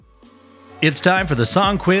It's time for the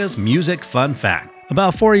Song Quiz Music Fun Fact.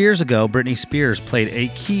 About 4 years ago, Britney Spears played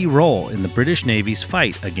a key role in the British Navy's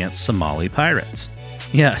fight against Somali pirates.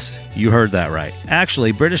 Yes, you heard that right.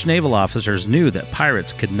 Actually, British naval officers knew that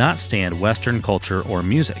pirates could not stand Western culture or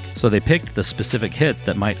music, so they picked the specific hits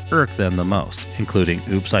that might irk them the most, including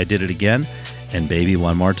Oops, I Did It Again and Baby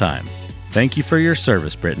One More Time. Thank you for your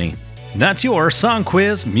service, Britney. That's your Song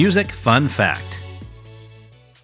Quiz Music Fun Fact.